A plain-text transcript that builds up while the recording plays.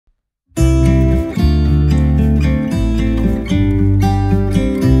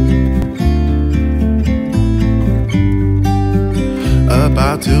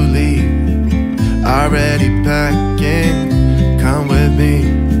about to leave, already packing. Come with me,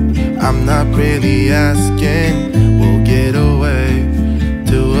 I'm not really asking. We'll get away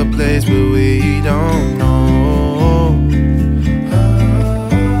to a place where we don't know.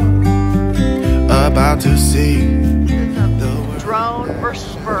 About to see the drone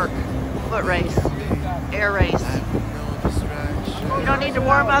versus Burke foot race, air race. You don't need to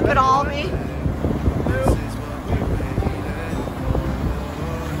warm up at all, me?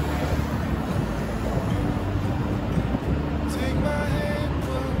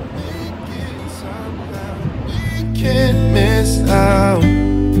 Can't miss out.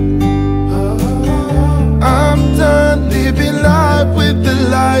 I'm done living life with the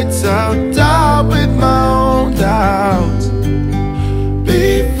lights out, die with my own doubts.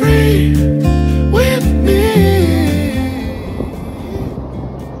 Be free with me.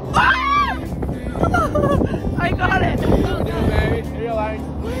 I got it. Go, baby. Relax.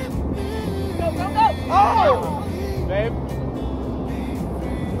 Go, go, go. Oh! Babe.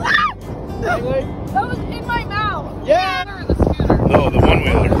 That was in my mouth. Yeah! The scooter. No, the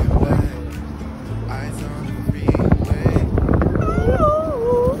one-wheeler. Eyes on the freeway.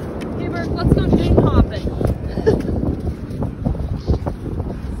 Hey, Burke, let's go dune hopping.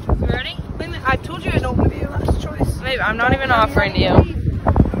 You ready? Wait a minute, I told you I don't want to be your last choice. Babe, I'm not even offering to you.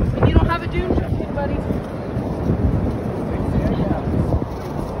 And you don't have a dune jacket, buddy.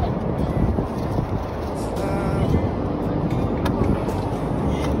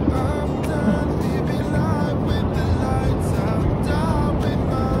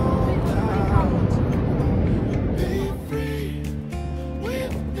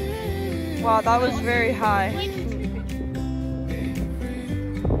 Wow, that was very high.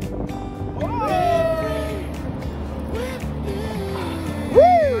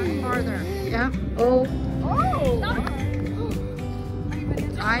 Woo! Farther. Yeah. Oh.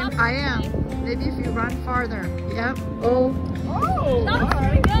 I am. Maybe if you run farther. Yep. Oh. Oh! That's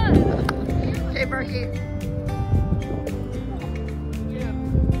pretty good. Okay, Berkey.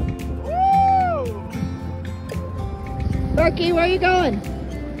 Berkey, where are you going?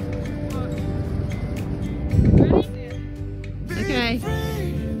 Okay.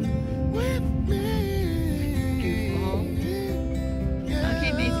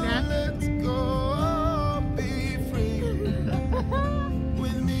 Okay, Maze Beth.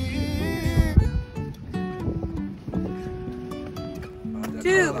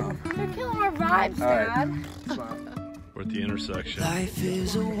 Dude, they're killing our vibes, Dad. We're at the intersection. Life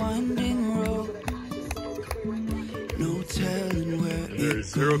is a winding road. No telling where And there's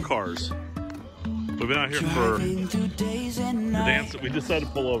 0 cars. We've been out here for the dance. We decided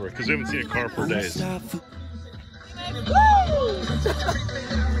to pull over because we haven't seen a car for days. I'm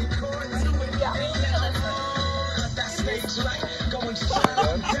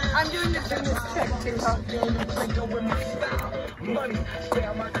doing the fitness check too, huh?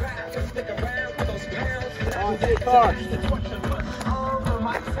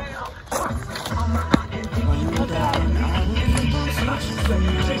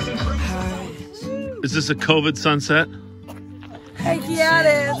 Is this a COVID sunset? Heck yeah, it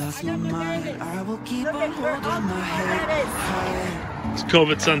is. It's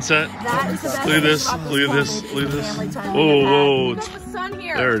COVID sunset. That is the best. Look at this. Look at this. Look at this. Whoa, whoa. We got the sun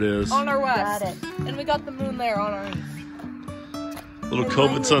here. There it is. On our west. And we got the moon there on our east. Little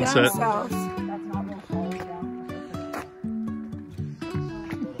COVID sunset.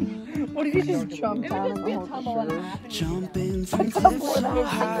 What did you just jump down? It would just be a tumble and a half. Jumping from cliffs so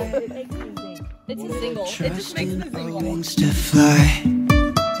high. It's a single. It just makes it a single. Wings to fly.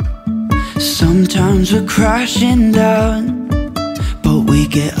 Sometimes we're crashing down, but we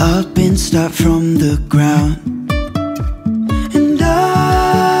get up and start from the ground. And I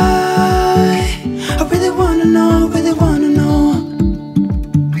really wanna know,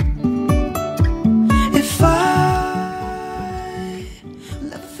 if I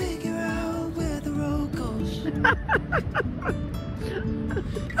will ever figure out where the road goes.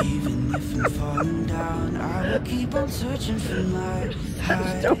 Even if I'm falling down, I will keep on searching for my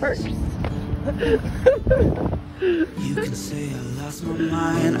highs. You can say I lost my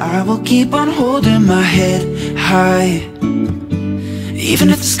mind, I will keep on holding my head high. Even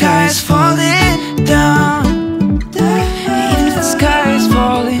if the sky is falling down, even if the sky is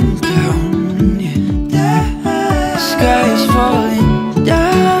falling down, yeah. The sky is falling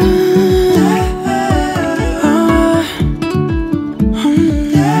down.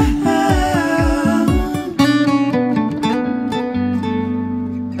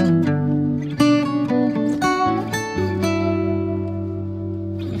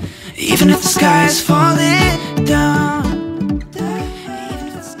 Even if the sky is falling